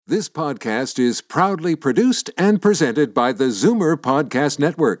This podcast is proudly produced and presented by the Zoomer Podcast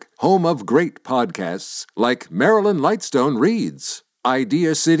Network, home of great podcasts like Marilyn Lightstone Reads,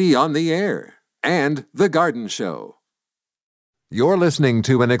 Idea City on the Air, and The Garden Show. You're listening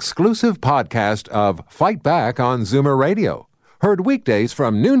to an exclusive podcast of Fight Back on Zoomer Radio, heard weekdays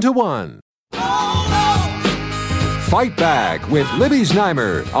from noon to 1. Fight Back with Libby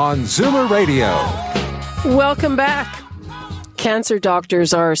Znaimer on Zoomer Radio. Welcome back. Cancer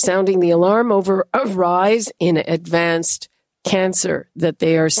doctors are sounding the alarm over a rise in advanced cancer that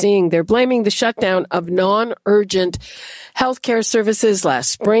they are seeing. They're blaming the shutdown of non-urgent healthcare services last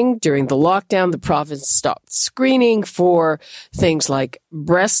spring. During the lockdown, the province stopped screening for things like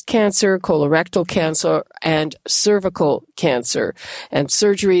breast cancer, colorectal cancer, and cervical cancer. And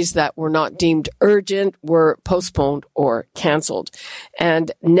surgeries that were not deemed urgent were postponed or canceled.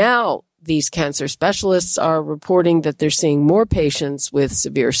 And now these cancer specialists are reporting that they're seeing more patients with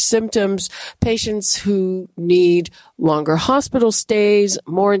severe symptoms, patients who need longer hospital stays,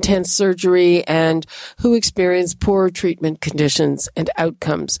 more intense surgery, and who experience poor treatment conditions and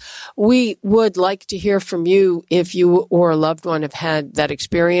outcomes. We would like to hear from you if you or a loved one have had that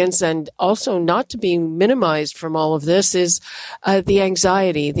experience. And also, not to be minimized from all of this is the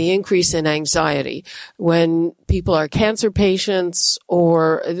anxiety, the increase in anxiety when people are cancer patients,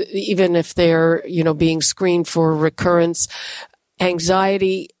 or even if they're, being screened for recurrence.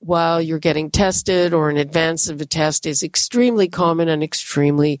 Anxiety while you're getting tested or in advance of a test is extremely common and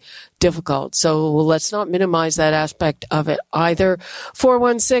extremely difficult. So let's not minimize that aspect of it either.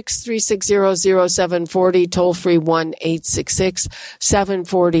 416-360-0740, toll free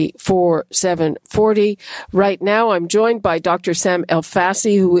 1-866-740-4740. Right now, I'm joined by Dr. Sam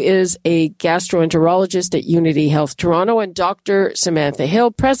Elfassi, who is a gastroenterologist at Unity Health Toronto, and Dr. Samantha Hill,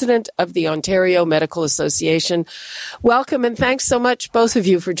 president of the Ontario Medical Association. Welcome, and thanks so much, both of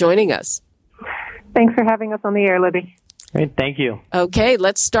you, for joining us. Thanks for having us on the air, Libby. Great, thank you. Okay,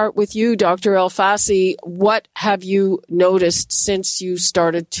 let's start with you, Dr. Elfassi. What have you noticed since you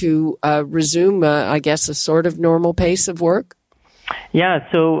started to resume, a sort of normal pace of work? Yeah,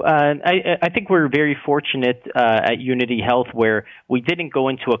 so I think we're very fortunate at Unity Health where we didn't go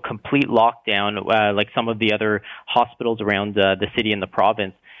into a complete lockdown like some of the other hospitals around the city and the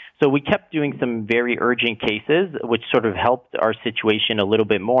province. So we kept doing some very urgent cases, which sort of helped our situation a little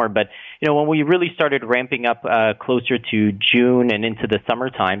bit more. But, when we really started ramping up closer to June and into the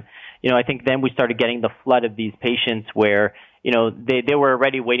summertime, I think then we started getting the flood of these patients where, they were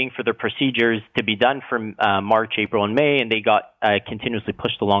already waiting for their procedures to be done from March, April, and May, and they got continuously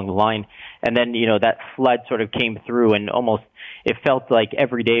pushed along the line. And then, that flood sort of came through, and almost it felt like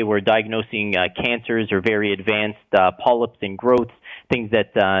every day we're diagnosing cancers or very advanced polyps and growths, things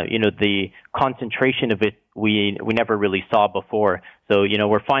that, the concentration of it we never really saw before. So,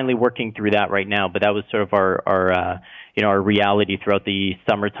 we're finally working through that right now, but that was sort of our reality throughout the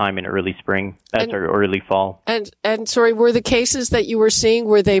summertime and early spring, or early fall. And sorry, were the cases that you were seeing,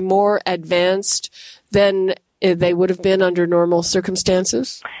 were they more advanced than they would have been under normal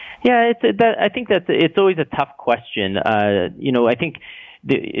circumstances? Yeah, I think that it's always a tough question. I think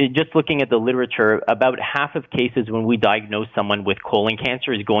just looking at the literature, about half of cases when we diagnose someone with colon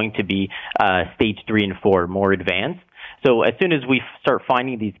cancer is going to be stage 3 and 4, more advanced. So as soon as we start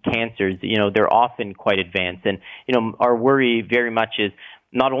finding these cancers, they're often quite advanced. And, our worry very much is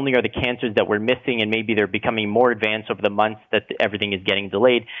not only are the cancers that we're missing and maybe they're becoming more advanced over the months that everything is getting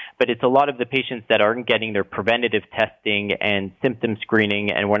delayed, but it's a lot of the patients that aren't getting their preventative testing and symptom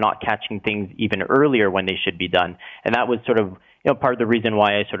screening, and we're not catching things even earlier when they should be done. And that was sort of part of the reason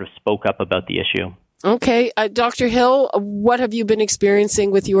why I sort of spoke up about the issue. Okay. Dr. Hill, what have you been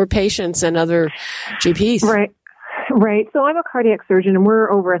experiencing with your patients and other GPs? Right. So I'm a cardiac surgeon, and we're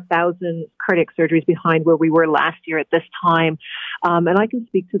over 1,000 cardiac surgeries behind where we were last year at this time. And I can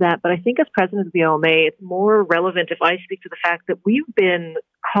speak to that. But I think as president of the OMA, it's more relevant if I speak to the fact that we've been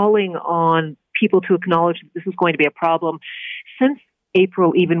calling on people to acknowledge that this is going to be a problem since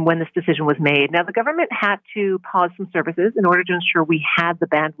April, even when this decision was made. Now, the government had to pause some services in order to ensure we had the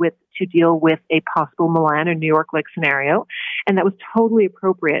bandwidth to deal with a possible Milan or New York-like scenario, and that was totally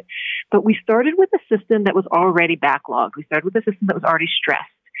appropriate. But we started with a system that was already backlogged. We started with a system that was already stressed.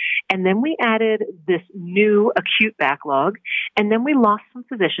 And then we added this new acute backlog, and then we lost some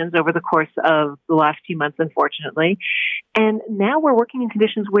physicians over the course of the last few months, unfortunately. And now we're working in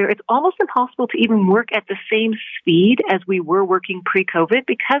conditions where it's almost impossible to even work at the same speed as we were working pre-COVID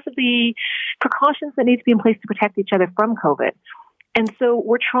because of the precautions that need to be in place to protect each other from COVID. And so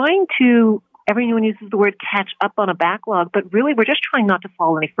we're trying to, everyone uses the word catch up on a backlog, but really we're just trying not to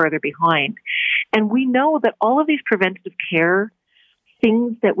fall any further behind. And we know that all of these preventative care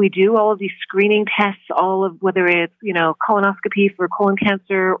things that we do, all of these screening tests, all of whether it's, colonoscopy for colon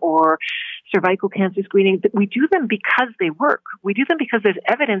cancer or cervical cancer screening, that we do them because they work. We do them because there's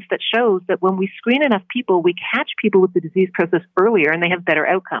evidence that shows that when we screen enough people, we catch people with the disease process earlier and they have better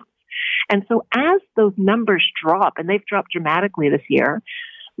outcomes. And so as those numbers drop, and they've dropped dramatically this year,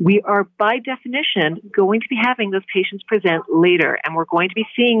 we are by definition going to be having those patients present later, and we're going to be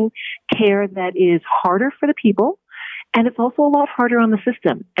seeing care that is harder for the people. And it's also a lot harder on the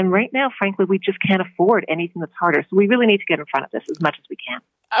system. And right now, frankly, we just can't afford anything that's harder. So we really need to get in front of this as much as we can.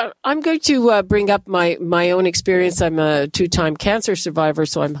 I'm going to bring up my own experience. I'm a 2-time cancer survivor,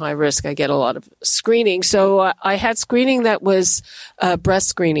 so I'm high risk. I get a lot of screening. So I had screening that was breast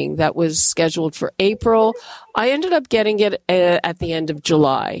screening that was scheduled for April. I ended up getting it at the end of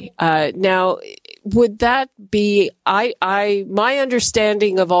July. Now, would that be, my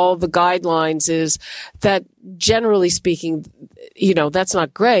understanding of all the guidelines is that generally speaking, that's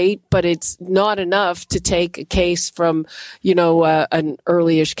not great, but it's not enough to take a case from, an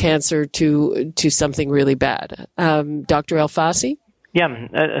early-ish cancer to something really bad. Dr. Elfassi? Yeah,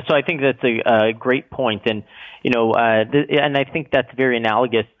 so I think that's a great point, and and I think that's very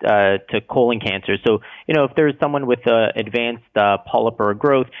analogous to colon cancer. So if there's someone with advanced polyp or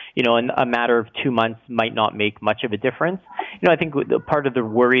growth, in a matter of 2 months might not make much of a difference. I think part of the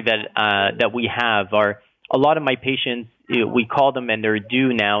worry that we have are a lot of my patients. We call them and they're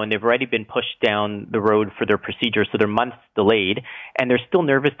due now, and they've already been pushed down the road for their procedure, so they're months delayed, and they're still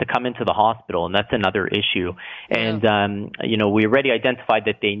nervous to come into the hospital, and that's another issue. And, we already identified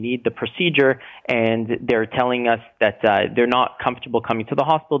that they need the procedure, and they're telling us that they're not comfortable coming to the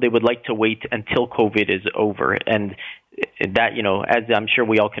hospital. They would like to wait until COVID is over. And that, as I'm sure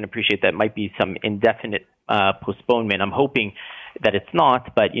we all can appreciate, that might be some indefinite postponement. I'm hoping that it's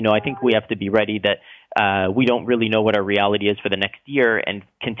not, but, I think we have to be ready that we don't really know what our reality is for the next year, and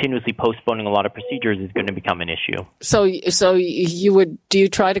continuously postponing a lot of procedures is going to become an issue. So do you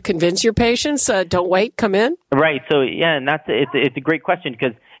try to convince your patients, don't wait, come in? Right. So, yeah, and it's a great question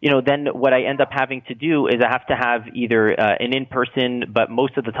because, then what I end up having to do is I have to have either an in-person, but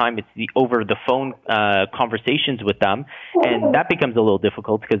most of the time it's the over-the-phone conversations with them, and that becomes a little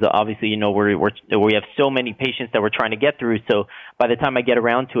difficult because obviously, we have so many patients that we're trying to get through, so by the time I get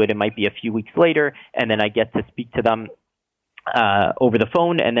around to it, it might be a few weeks later, and then I get to speak to them over the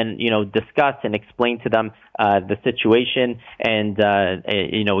phone and then, discuss and explain to them the situation and,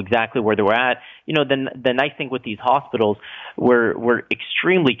 exactly where they were at. The nice thing with these hospitals, we're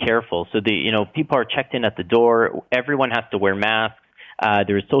extremely careful. So people are checked in at the door. Everyone has to wear masks.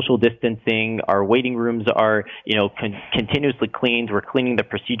 There's social distancing. Our waiting rooms are, continuously cleaned. We're cleaning the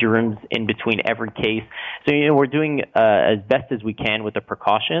procedure rooms in between every case. So, we're doing as best as we can with the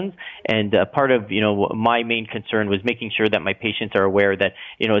precautions. And part of, my main concern was making sure that my patients are aware that,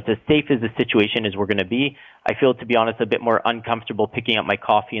 it's as safe as the situation as we're going to be. I feel, to be honest, a bit more uncomfortable picking up my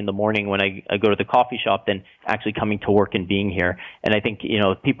coffee in the morning when I go to the coffee shop than actually coming to work and being here. And I think,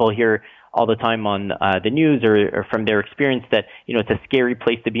 people hear all the time on the news or from their experience that, it's a scary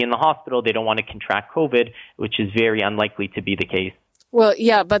place to be in the hospital. They don't want to contract COVID, which is very unlikely to be the case. Well,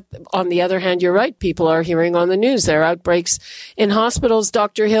 yeah, but on the other hand, you're right. People are hearing on the news there are outbreaks in hospitals.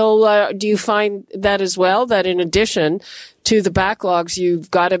 Dr. Hill, do you find that as well, that in addition to the backlogs,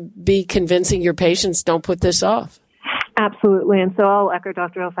 you've got to be convincing your patients don't put this off? Absolutely. And so I'll echo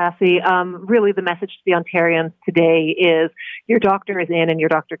Dr. Elfassi. Really, the message to the Ontarians today is your doctor is in and your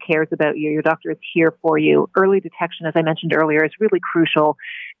doctor cares about you. Your doctor is here for you. Early detection, as I mentioned earlier, is really crucial.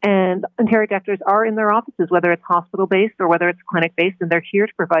 And Ontario doctors are in their offices, whether it's hospital-based or whether it's clinic-based, and they're here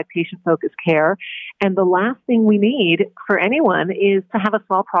to provide patient-focused care. And the last thing we need for anyone is to have a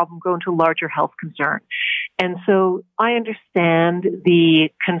small problem grow into a larger health concern. And so I understand the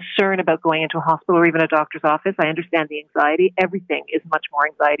concern about going into a hospital or even a doctor's office. I understand the anxiety. Everything is much more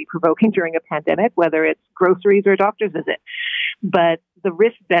anxiety-provoking during a pandemic, whether it's groceries or a doctor's visit. But the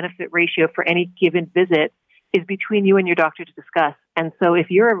risk-benefit ratio for any given visit is between you and your doctor to discuss. And so if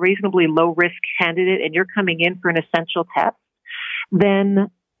you're a reasonably low-risk candidate and you're coming in for an essential test, then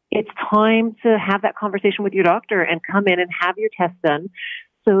it's time to have that conversation with your doctor and come in and have your test done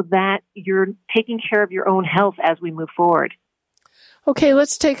so that you're taking care of your own health as we move forward. Okay,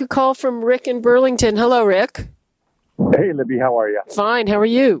 let's take a call from Rick in Burlington. Hello, Rick. Hey, Libby, how are you? Fine. How are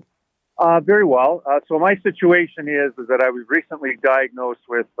you? Very well. So my situation is that I was recently diagnosed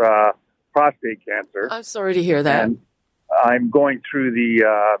with prostate cancer. I'm sorry to hear that. And I'm going through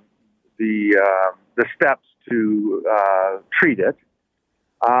the steps to treat it.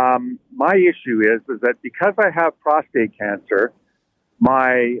 My issue is that because I have prostate cancer,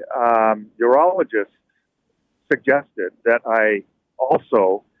 my urologist suggested that I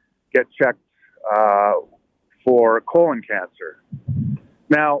also get checked for colon cancer.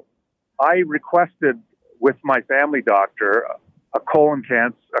 Now, I requested with my family doctor a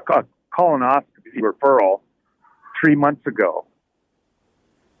colonoscopy referral 3 months ago,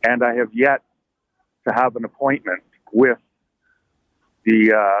 and I have yet to have an appointment with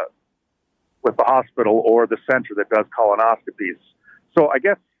the hospital or the center that does colonoscopies. So I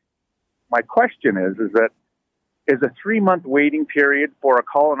guess my question is a 3-month waiting period for a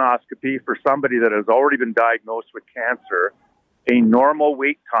colonoscopy for somebody that has already been diagnosed with cancer a normal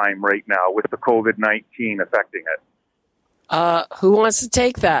wait time right now with the COVID-19 affecting it? Who wants to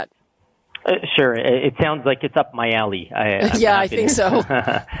take that? Sure. It sounds like it's up my alley. I think so.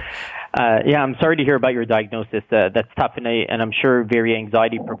 I'm sorry to hear about your diagnosis. That's tough, and I'm sure very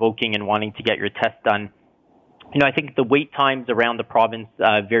anxiety-provoking and wanting to get your test done. I think the wait times around the province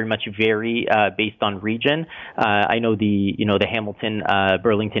very much vary based on region. I know the Hamilton,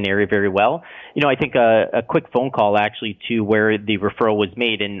 Burlington area very well. I think a quick phone call actually to where the referral was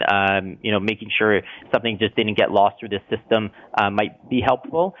made and, making sure something just didn't get lost through the system might be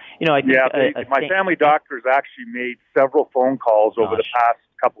helpful. I think my family doctor has actually made several phone calls over the past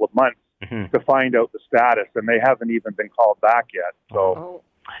couple of months to find out the status, and they haven't even been called back yet. So.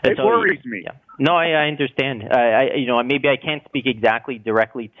 It worries me. Yeah. No, I understand. Maybe I can't speak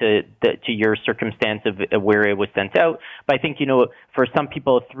directly to your circumstance of where it was sent out, but I think for some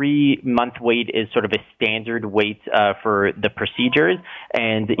people, a 3-month wait is sort of a standard wait for the procedures,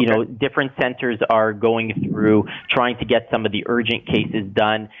 and different centers are going through trying to get some of the urgent cases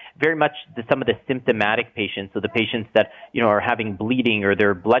done. Very much some of the symptomatic patients, so the patients that are having bleeding or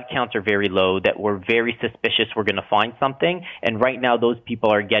their blood counts are very low, that we're very suspicious we're going to find something, and right now those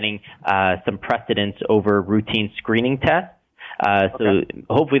people are getting some precedence over routine screening tests. So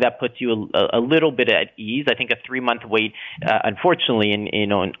hopefully that puts you a little bit at ease. I think a 3-month wait, unfortunately,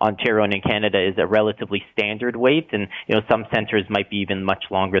 in Ontario and in Canada is a relatively standard wait, and some centers might be even much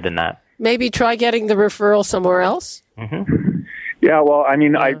longer than that. Maybe try getting the referral somewhere else. Mm-hmm. Yeah, well,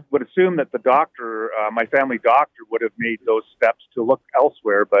 I would assume that the doctor, my family doctor, would have made those steps to look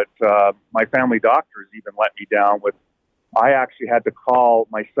elsewhere, but my family doctors even let me down with. I actually had to call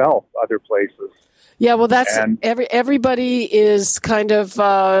myself other places. Yeah, well, that's everybody is kind of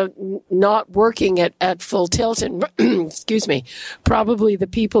not working at full tilt, and excuse me, probably the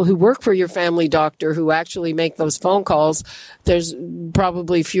people who work for your family doctor who actually make those phone calls. There's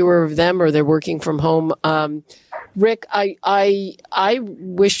probably fewer of them, or they're working from home. Rick, I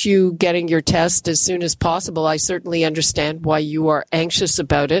wish you getting your test as soon as possible. I certainly understand why you are anxious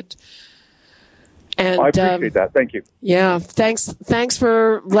about it. And, I appreciate that. Thank you. Yeah, thanks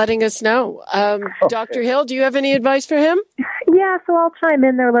for letting us know. Dr. Hill, do you have any advice for him? Yeah, so I'll chime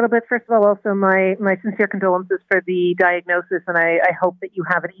in there a little bit. First of all, also my sincere condolences for the diagnosis, and I hope that you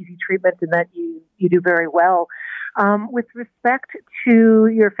have an easy treatment and that you do very well. With respect to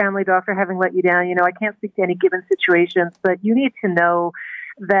your family doctor having let you down, I can't speak to any given situations, but you need to know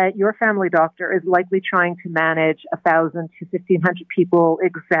that your family doctor is likely trying to manage 1,000 to 1,500 people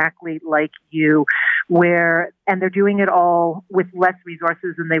exactly like you, and they're doing it all with less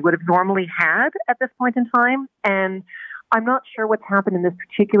resources than they would have normally had at this point in time. And I'm not sure what's happened in this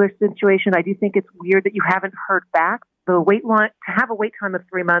particular situation. I do think it's weird that you haven't heard back. The wait line, to have a wait time of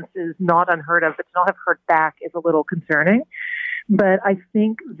 3 months is not unheard of, but to not have heard back is a little concerning. But I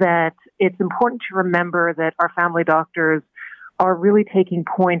think that it's important to remember that our family doctors are really taking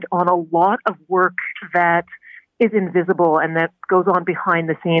point on a lot of work that is invisible and that goes on behind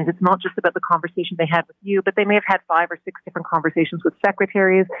the scenes. It's not just about the conversation they had with you, but they may have had 5 or 6 different conversations with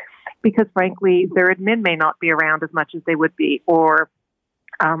secretaries because, frankly, their admin may not be around as much as they would be, or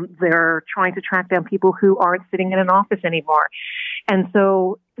they're trying to track down people who aren't sitting in an office anymore. And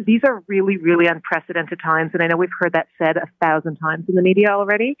so these are really, really unprecedented times. And I know we've heard that said 1,000 times in the media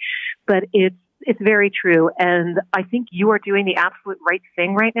already, but it's very true. And I think you are doing the absolute right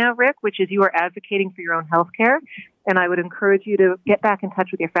thing right now, Rick, which is you are advocating for your own health care. And I would encourage you to get back in touch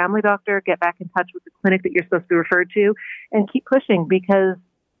with your family doctor, get back in touch with the clinic that you're supposed to be referred to, and keep pushing, because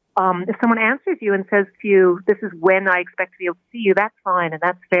if someone answers you and says to you, this is when I expect to be able to see you, that's fine and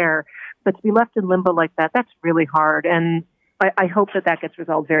that's fair. But to be left in limbo like that, that's really hard. And I hope that gets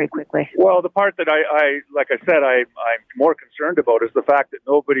resolved very quickly. Well, the part that like I said, I'm more concerned about is the fact that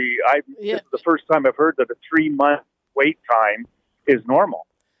this is the first time I've heard that a 3-month wait time is normal.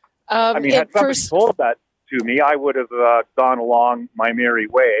 Had somebody told that to me, I would have gone along my merry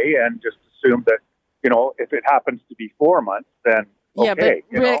way and just assumed that, if it happens to be 4 months, then okay.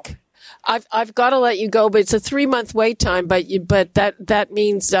 Yeah, but Rick, I've got to let you go, but it's a 3-month wait time. But that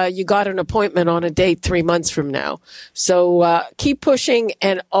means you got an appointment on a date 3 months from now. So keep pushing,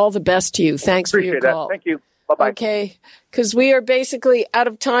 and all the best to you. Thanks Appreciate for your call. That. Thank you. Bye-bye. Okay, because we are basically out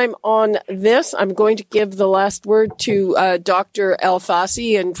of time on this. I'm going to give the last word to Dr.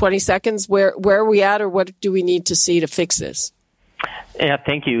 El-Fassi in 20 seconds. Where are we at, or what do we need to see to fix this? Yeah,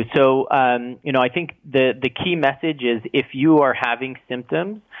 thank you. So, I think the key message is if you are having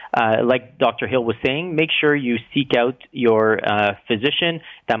symptoms, like Dr. Hill was saying, make sure you seek out your physician.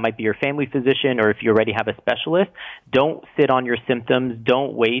 That might be your family physician, or if you already have a specialist. Don't sit on your symptoms.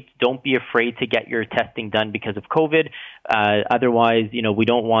 Don't wait. Don't be afraid to get your testing done because of COVID. Otherwise, we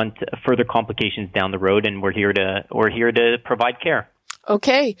don't want further complications down the road, and we're here to provide care.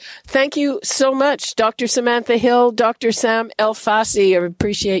 Okay. Thank you so much, Dr. Samantha Hill, Dr. Sam El-Fassi. I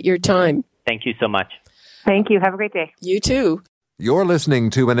appreciate your time. Thank you so much. Thank you. Have a great day. You too. You're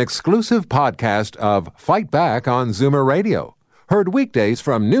listening to an exclusive podcast of Fight Back on Zoomer Radio. Heard weekdays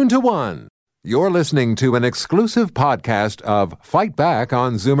from noon to 1. You're listening to an exclusive podcast of Fight Back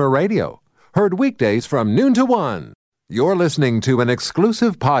on Zoomer Radio. Heard weekdays from noon to 1. You're listening to an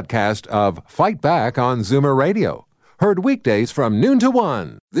exclusive podcast of Fight Back on Zoomer Radio. Heard weekdays from noon to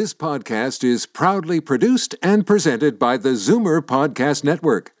 1. This podcast is proudly produced and presented by the Zoomer Podcast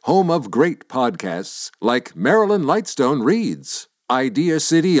Network, home of great podcasts like Marilyn Lightstone Reads, Idea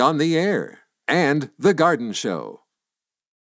City on the Air, and The Garden Show.